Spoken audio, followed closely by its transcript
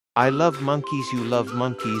I love monkeys, you love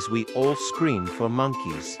monkeys, we all scream for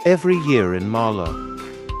monkeys. Every year in Mala,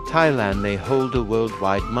 Thailand, they hold a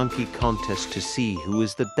worldwide monkey contest to see who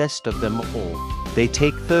is the best of them all. They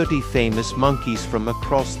take 30 famous monkeys from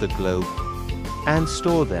across the globe and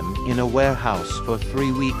store them in a warehouse for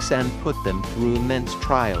 3 weeks and put them through immense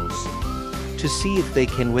trials to see if they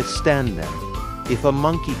can withstand them. If a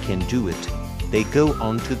monkey can do it, they go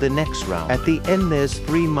on to the next round. At the end there's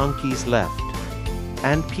 3 monkeys left,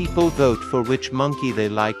 and people vote for which monkey they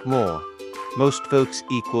like more. Most votes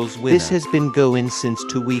equals winner. This has been going since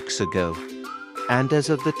 2 weeks ago, and as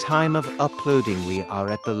of the time of uploading we are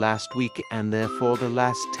at the last week and therefore the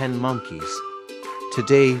last 10 monkeys.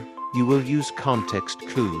 Today, you will use context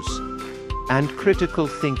clues and critical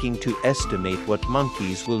thinking to estimate what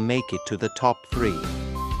monkeys will make it to the top 3,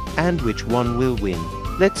 and which one will win.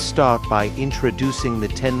 Let's start by introducing the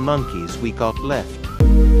 10 monkeys we got left.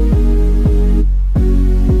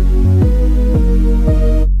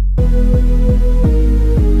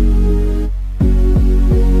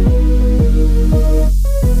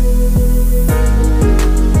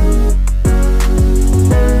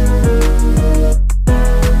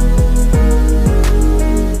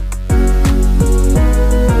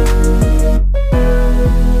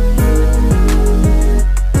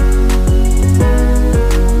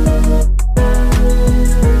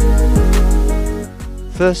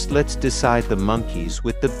 First, let's decide the monkeys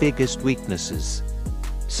with the biggest weaknesses,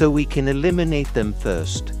 so we can eliminate them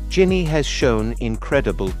first. Ginny has shown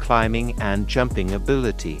incredible climbing and jumping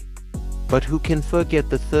ability, but who can forget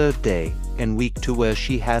the 3rd day and week to where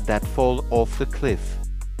she had that fall off the cliff?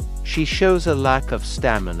 She shows a lack of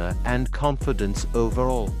stamina and confidence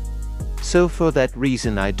overall. So for that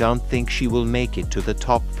reason I don't think she will make it to the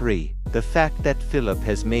top 3. The fact that Philip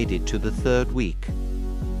has made it to the 3rd week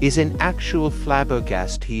is an actual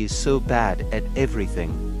flabbergast. He is so bad at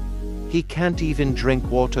everything. He can't even drink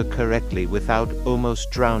water correctly without almost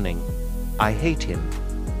drowning. I hate him.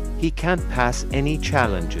 He can't pass any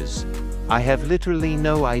challenges. I have literally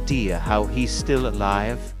no idea how he's still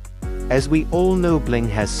alive. As we all know, Bling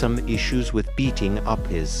has some issues with beating up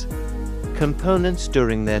his components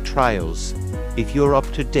during their trials. If you're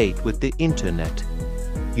up to date with the internet,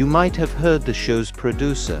 you might have heard the show's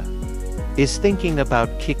producer is thinking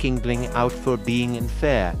about kicking Bling out for being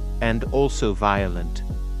unfair and also violent.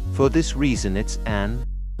 For this reason it's an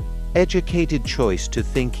educated choice to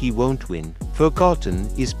think he won't win. Forgotten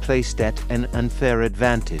is placed at an unfair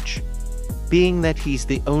advantage, being that he's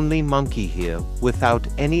the only monkey here without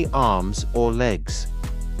any arms or legs.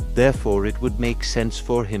 Therefore it would make sense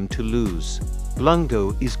for him to lose.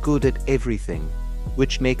 Blungo is good at everything,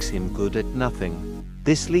 which makes him good at nothing.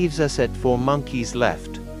 This leaves us at 4 monkeys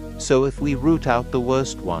left. So if we root out the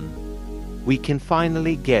worst one, we can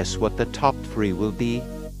finally guess what the top 3 will be,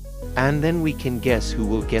 and then we can guess who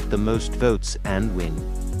will get the most votes and win.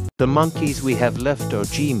 The monkeys we have left are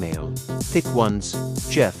Gmail, Thick Ones,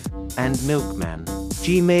 Jeff, and Milkman.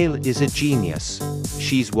 Gmail is a genius.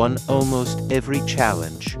 She's won almost every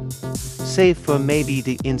challenge, save for maybe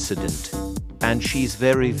the incident, and she's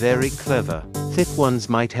very clever. Thick Ones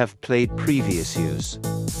might have played previous years,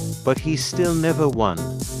 but he's still never won.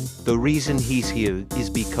 The reason he's here is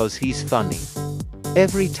because he's funny.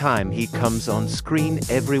 Every time he comes on screen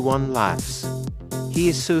everyone laughs. He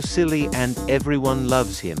is so silly and everyone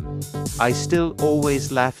loves him. I still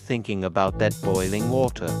always laugh thinking about that boiling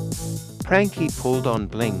water prank he pulled on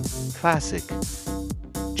Bling. Classic.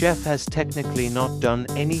 Jeff has technically not done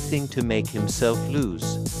anything to make himself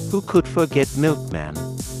lose. Who could forget Milkman?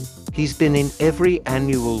 He's been in every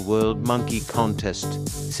annual World Monkey Contest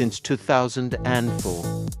since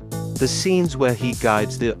 2004. The scenes where he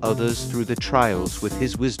guides the others through the trials with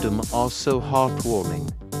his wisdom are so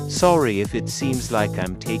heartwarming. Sorry if it seems like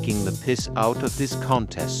I'm taking the piss out of this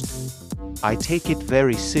contest. I take it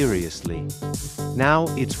very seriously. Now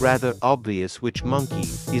it's rather obvious which monkey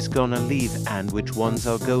is gonna leave and which ones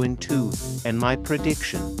are going to, and my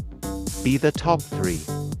prediction be the top 3.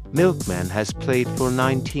 Milkman has played for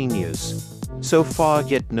 19 years. So far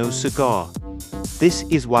yet no cigar. This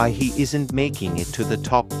is why he isn't making it to the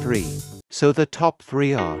top 3. So the top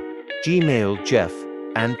 3 are Gmail, Jeff,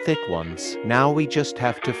 and Thick Ones. Now we just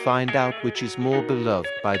have to find out which is more beloved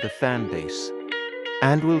by the fanbase.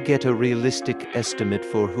 And we'll get a realistic estimate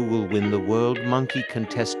for who will win the World Monkey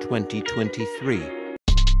Contest 2023.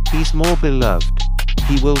 He's more beloved.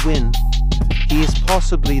 He will win. He is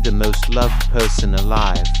possibly the most loved person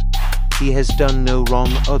alive. He has done no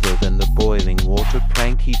wrong other than the boiling water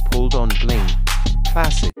prank he pulled on Bling.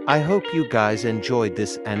 Classic. I hope you guys enjoyed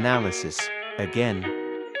this analysis. Again,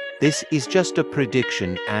 This is just a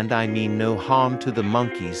prediction and I mean no harm to the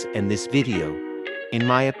monkeys in this video. In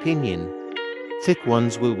my opinion, thick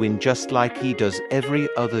ones will win just like he does every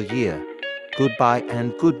other year. Goodbye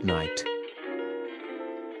and good night.